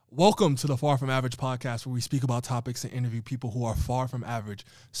Welcome to the Far From Average podcast, where we speak about topics and interview people who are far from average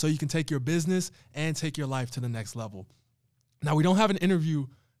so you can take your business and take your life to the next level. Now, we don't have an interview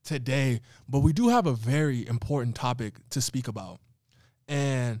today, but we do have a very important topic to speak about.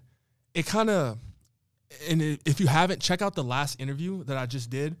 And if you haven't, check out the last interview that I just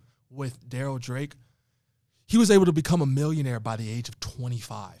did with Daryl Drake. He was able to become a millionaire by the age of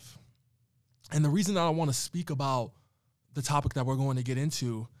 25. And the reason that I want to speak about the topic that we're going to get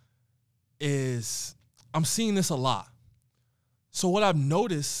into is I'm seeing this a lot. So what I've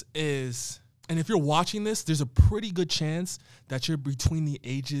noticed is, and if you're watching this, there's a pretty good chance that you're between the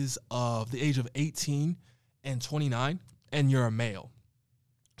age of 18 and 29, and you're a male.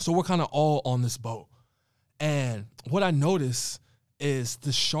 So we're kind of all on this boat. And what I notice is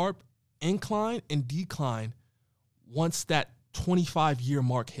the sharp incline and decline once that 25-year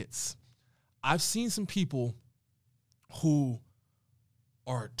mark hits. I've seen some people who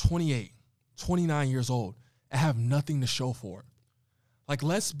are 28, 29 years old and have nothing to show for it. Like,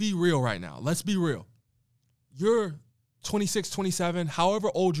 let's be real right now. Let's be real. You're 26, 27,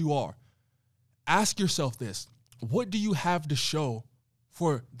 however old you are. Ask yourself this. What do you have to show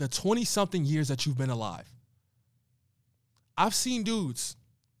for the 20-something years that you've been alive? I've seen dudes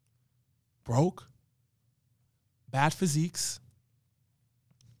broke, bad physiques,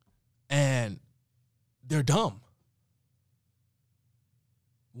 and they're dumb.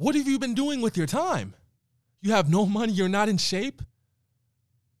 What have you been doing with your time? You have no money. You're not in shape.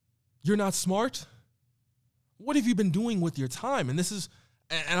 You're not smart. What have you been doing with your time? And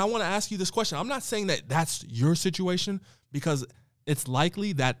I want to ask you this question. I'm not saying that that's your situation, because it's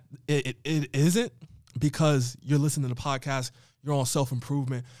likely that it isn't, because you're listening to the podcast, you're on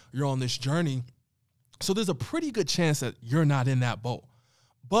self-improvement, you're on this journey. So there's a pretty good chance that you're not in that boat.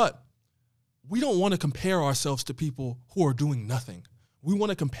 But we don't want to compare ourselves to people who are doing nothing. We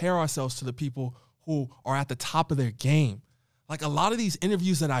want to compare ourselves to the people who are at the top of their game. Like, a lot of these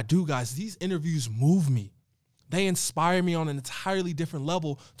interviews that I do, guys, these interviews move me. They inspire me on an entirely different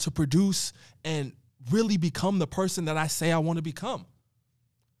level to produce and really become the person that I say I want to become.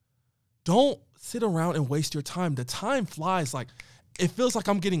 Don't sit around and waste your time. The time flies. Like, it feels like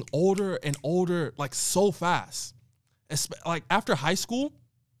I'm getting older and older, like, so fast. Like, after high school,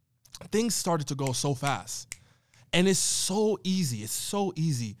 things started to go so fast. And it's so easy. It's so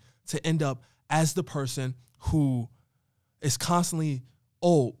easy to end up as the person who is constantly,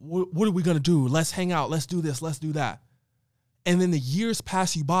 what are we going to do? Let's hang out. Let's do this. Let's do that. And then the years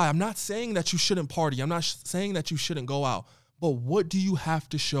pass you by. I'm not saying that you shouldn't party. I'm not saying that you shouldn't go out. But what do you have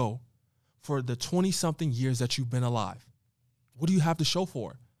to show for the 20-something years that you've been alive? What do you have to show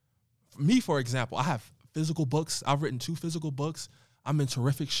for? For me, for example, I have physical books. I've written 2 physical books. I'm in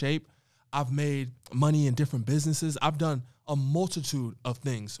terrific shape. I've made money in different businesses. I've done a multitude of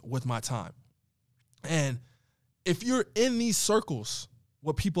things with my time. And if you're in these circles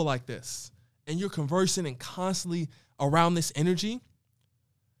with people like this, and you're conversing and constantly around this energy,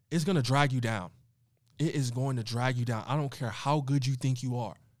 it's going to drag you down. It is going to drag you down. I don't care how good you think you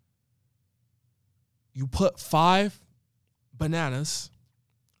are. You put 5 bananas,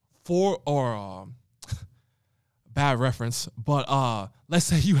 bad reference, but let's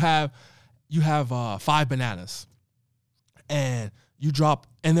say you have 5 bananas, and you drop,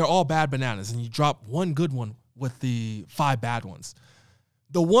 and they're all bad bananas, and you drop one good one with the 5 bad ones.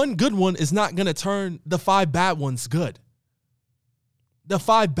 The one good one is not going to turn the 5 bad ones good. The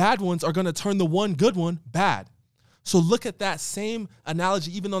 5 bad ones are going to turn the one good one bad. So look at that same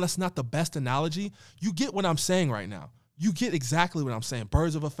analogy, even though that's not the best analogy. You get what I'm saying right now. You get exactly what I'm saying.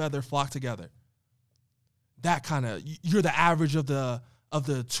 Birds of a feather flock together. That kind of, you're the average of the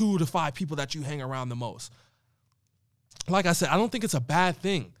 2 to 5 people that you hang around the most. Like I said, I don't think it's a bad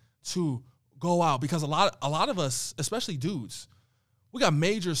thing to go out, because a lot of us, especially dudes, we got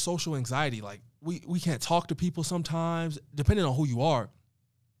major social anxiety. Like, we can't talk to people sometimes, depending on who you are.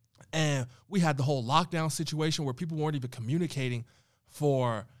 And we had the whole lockdown situation where people weren't even communicating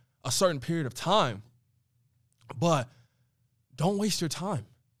for a certain period of time. But don't waste your time.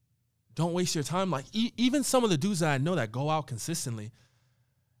 Don't waste your time. Like, even some of the dudes that I know that go out consistently,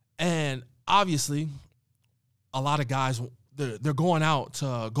 and obviously a lot of guys, they're going out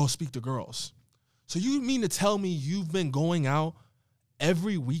to go speak to girls. So you mean to tell me you've been going out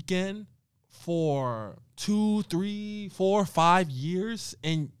every weekend for 2, 3, 4, 5 years,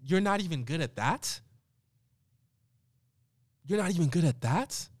 and you're not even good at that? You're not even good at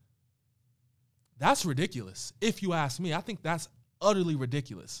that? That's ridiculous. If you ask me, I think that's utterly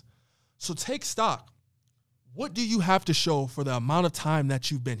ridiculous. So take stock. What do you have to show for the amount of time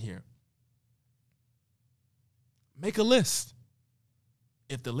that you've been here? Make a list.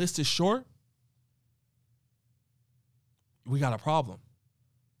 If the list is short, we got a problem.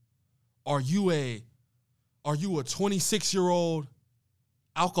 Are you a 26-year-old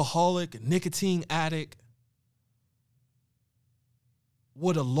alcoholic, nicotine addict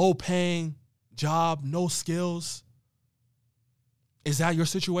with a low-paying job, no skills? Is that your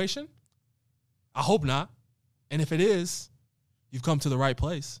situation? I hope not. And if it is, you've come to the right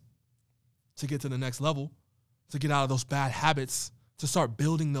place to get to the next level, to get out of those bad habits, to start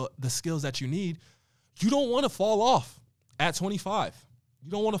building the skills that you need. You don't want to fall off at 25.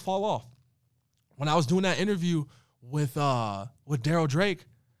 You don't want to fall off. When I was doing that interview with Daryl Drake,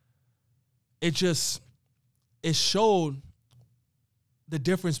 it showed the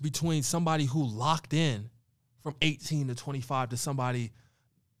difference between somebody who locked in from 18 to 25 to somebody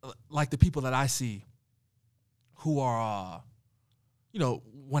like the people that I see who are,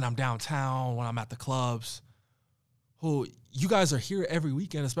 when I'm downtown, when I'm at the clubs, who you guys are here every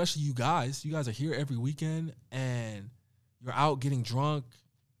weekend, especially you guys. You guys are here every weekend and you're out getting drunk.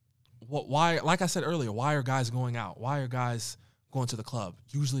 Why, like I said earlier, why are guys going out? Why are guys going to the club?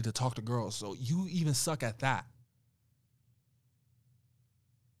 Usually to talk to girls. So you even suck at that.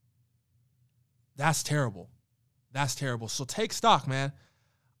 That's terrible. That's terrible. So take stock, man.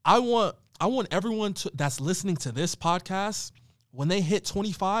 I want everyone that's listening to this podcast, when they hit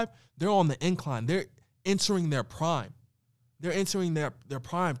 25, they're on the incline. They're entering their prime. They're entering their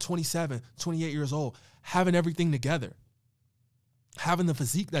prime, 27, 28 years old, having everything together, having the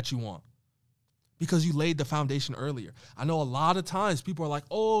physique that you want because you laid the foundation earlier. I know a lot of times people are like,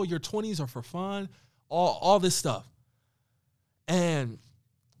 oh, your 20s are for fun, all this stuff. And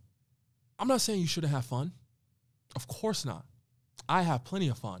I'm not saying you shouldn't have fun. Of course not. I have plenty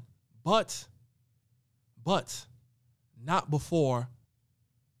of fun. But not before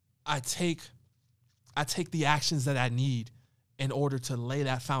I take the actions that I need in order to lay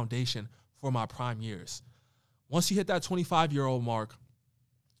that foundation for my prime years. Once you hit that 25-year-old mark,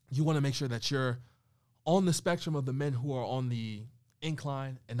 you want to make sure that you're on the spectrum of the men who are on the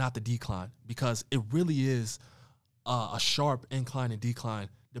incline and not the decline, because it really is a sharp incline and decline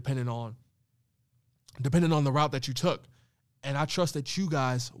depending on the route that you took. And I trust that you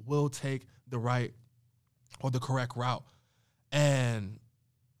guys will take the right or the correct route and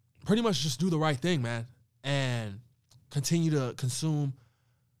pretty much just do the right thing, man, and continue to consume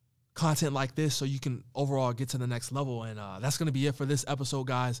content like this so you can overall get to the next level. And that's going to be it for this episode,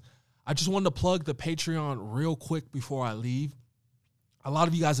 guys. I just wanted to plug the Patreon real quick before I leave. A lot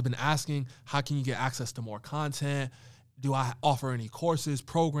of you guys have been asking, how can you get access to more content? Do I offer any courses,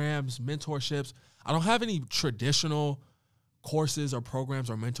 programs, mentorships? I don't have any traditional courses or programs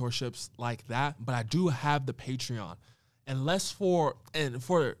or mentorships like that, but I do have the Patreon. And for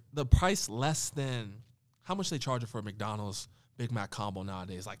the price less than how much they charge for a McDonald's Big Mac combo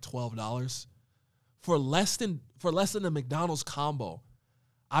nowadays, like $12. For less than a McDonald's combo,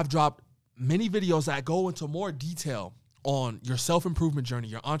 I've dropped many videos that go into more detail on your self-improvement journey,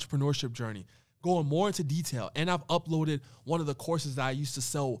 your entrepreneurship journey, going more into detail. And I've uploaded one of the courses that I used to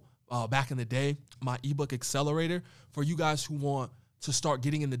sell back in the day, my ebook accelerator, for you guys who want to start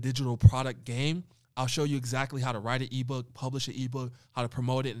getting in the digital product game. I'll show you exactly how to write an ebook, publish an ebook, how to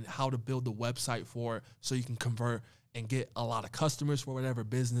promote it, and how to build the website for it so you can convert and get a lot of customers for whatever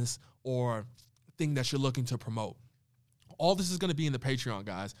business or thing that you're looking to promote. All this is going to be in the Patreon,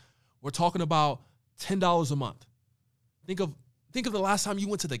 guys. We're talking about $10 a month. Think of the last time you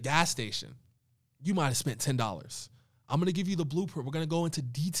went to the gas station. You might have spent $10. I'm going to give you the blueprint. We're going to go into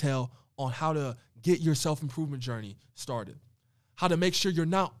detail on how to get your self-improvement journey started, how to make sure you're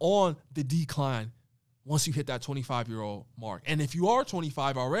not on the decline once you hit that 25-year-old mark. And if you are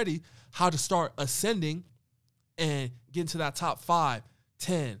 25 already, how to start ascending and get into that top 5,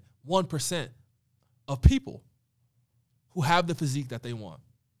 10, 1% of people who have the physique that they want,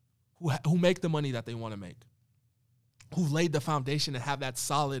 who make the money that they want to make, who laid the foundation and have that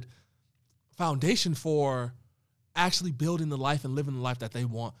solid foundation for actually building the life and living the life that they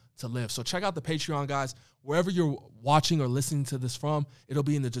want to live. So check out the Patreon, guys. Wherever you're watching or listening to this from, it'll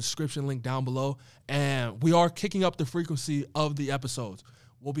be in the description link down below. And we are kicking up the frequency of the episodes.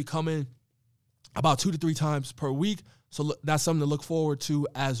 We'll be coming about 2 to 3 times per week. So that's something to look forward to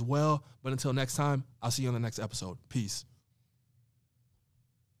as well. But until next time, I'll see you on the next episode. Peace.